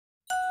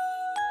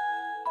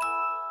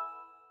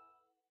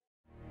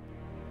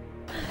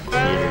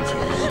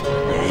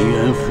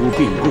元夫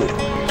病故，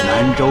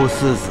南州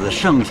四子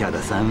剩下的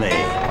3位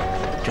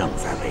正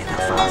在为他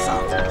发丧。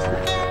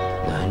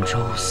南州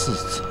四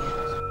子，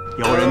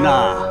有人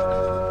呐，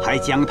还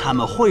将他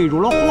们绘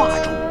入了画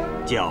中，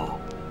叫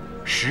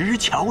石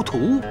桥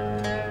图。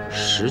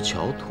石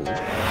桥图。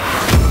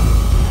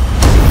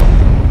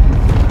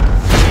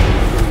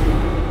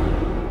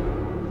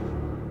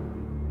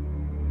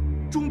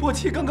 钟伯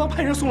期刚刚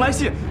派人送来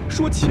信，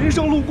说秦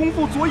圣陆公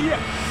父昨夜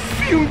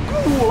病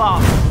故了。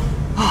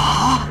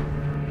啊！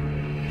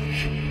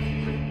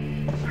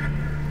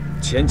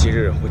前几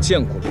日我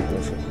见过陆公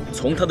父，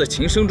从他的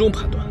琴声中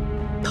判断，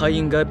他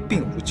应该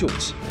并无救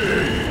济。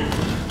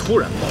突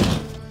然暴亡，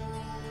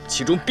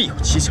其中必有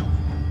蹊跷。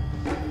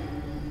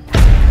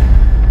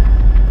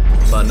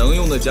把能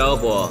用的家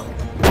伙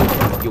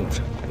用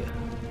上一遍。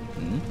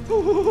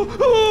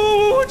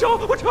我找。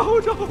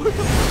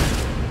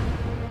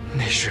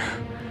那日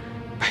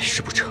百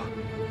事不成，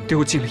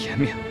丢尽了颜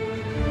面，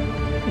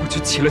我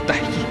就起了歹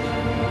意，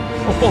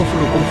我报复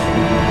了公父。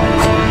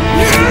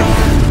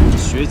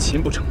学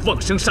琴不成，妄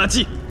生杀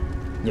机，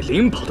你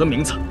灵宝的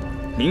名字，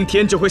明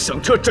天就会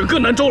响彻整个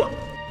南州了。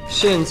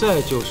现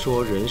在就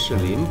说人是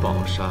灵宝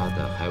杀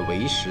的，还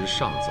为时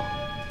尚早。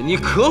你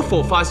可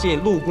否发现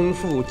陆公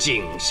父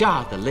颈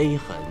下的勒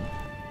痕？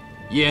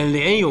眼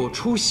帘有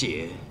出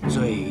血，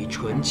嘴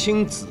唇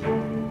青紫，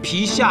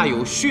皮下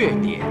有血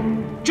点，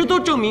这都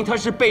证明他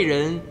是被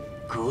人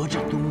隔着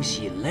东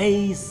西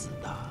勒死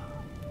的。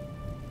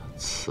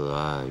此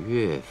案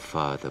越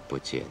发的不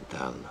简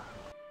单了。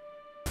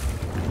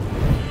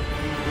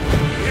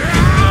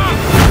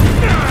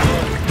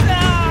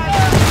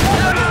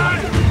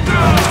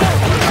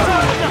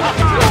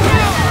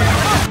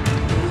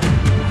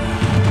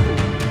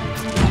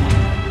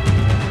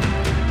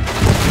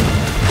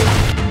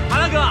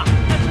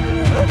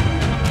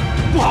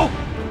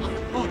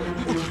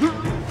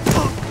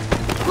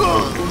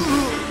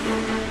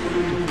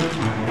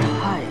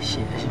 太血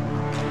腥了！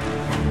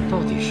到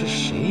底是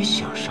谁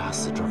想杀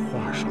死这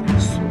画上的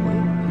所有人？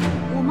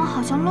我们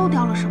好像漏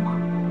掉了什么。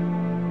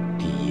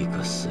第一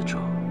个死者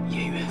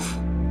颜元福，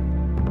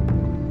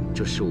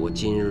这是我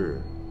今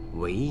日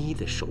唯一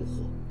的收获。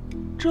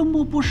这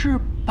莫不是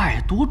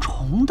百毒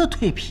虫的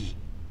蜕皮？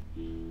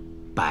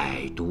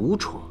百毒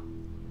虫，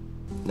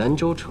南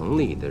州城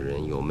里的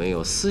人有没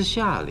有私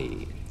下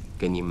里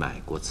给你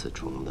买过此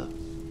虫的？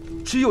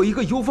 只有一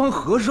个游方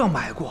和尚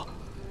买过。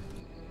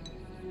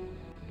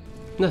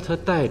那他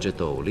戴着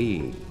斗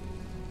笠，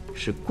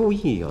是故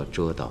意要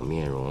遮挡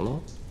面容喽？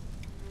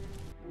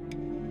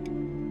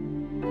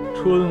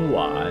春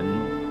晚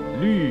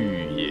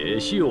绿野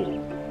秀，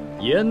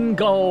岩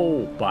高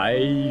白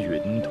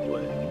云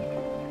屯。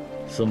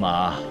司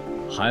马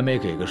还没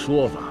给个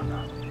说法呢。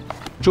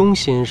钟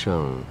先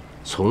生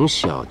从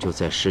小就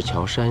在石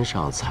桥山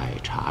上采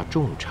茶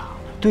种茶，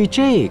对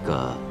这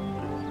个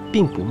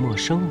并不陌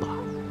生吧？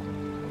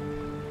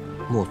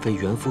 莫非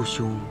袁夫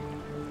兄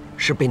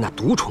是被那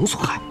毒虫所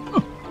害？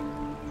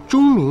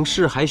钟明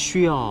氏还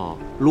需要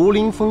卢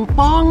凌风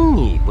帮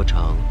你不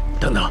成？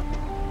等等，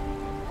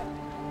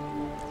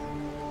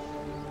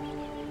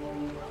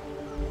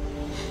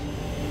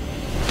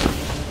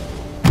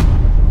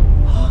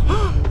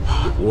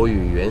我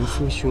与袁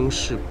夫兄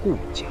是故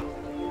交，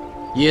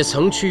也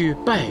曾去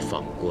拜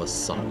访过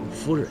嫂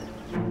夫人。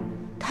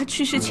他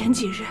去世前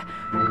几日，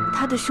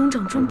他的兄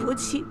长钟伯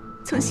期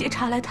曾携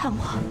茶来探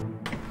望。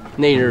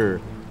 那日，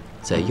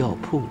在药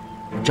铺，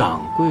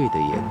掌柜的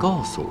也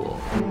告诉我，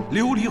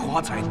琉璃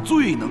华彩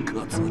最能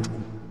克此虫。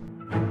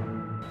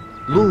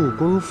陆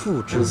公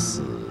父之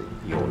死，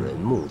有人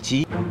目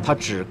击，他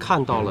只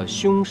看到了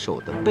凶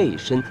手的背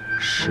身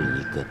是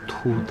一个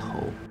秃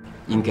头，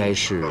应该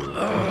是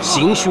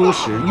行凶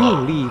时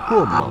用力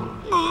过猛，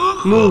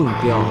弄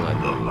掉了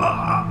你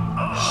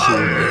修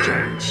理整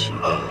齐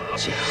的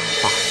假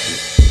发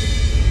髻。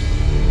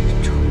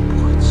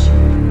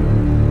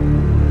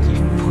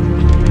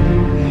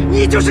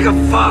 你就是个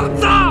疯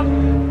子！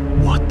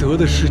我得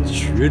的是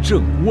绝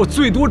症，我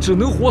最多只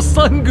能活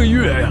3个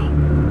月呀！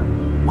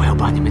我要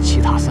把你们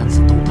其他3子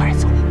都带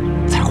走，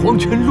在黄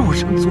泉路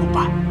上作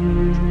伴，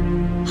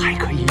还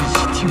可以一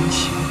起听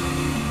琴、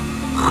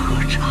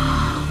喝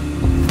茶。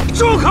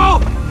住口！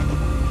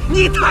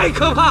你太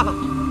可怕了！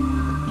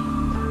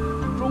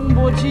钟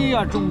伯期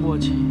呀，钟伯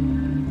期，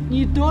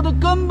你得的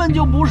根本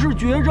就不是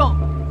绝症，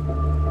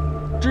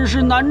只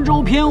是南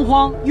州偏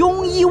荒，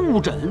庸医误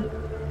诊。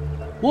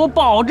 我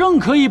保证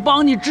可以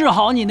帮你治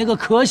好你那个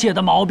咳血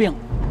的毛病。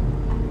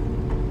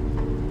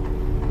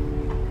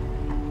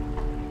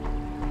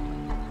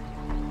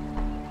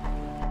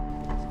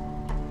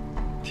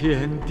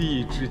天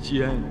地之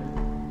间，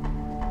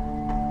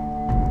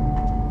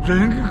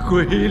人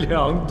鬼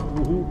两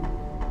途，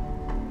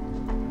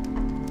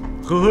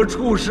何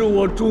处是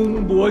我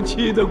钟伯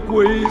期的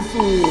归宿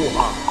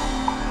啊？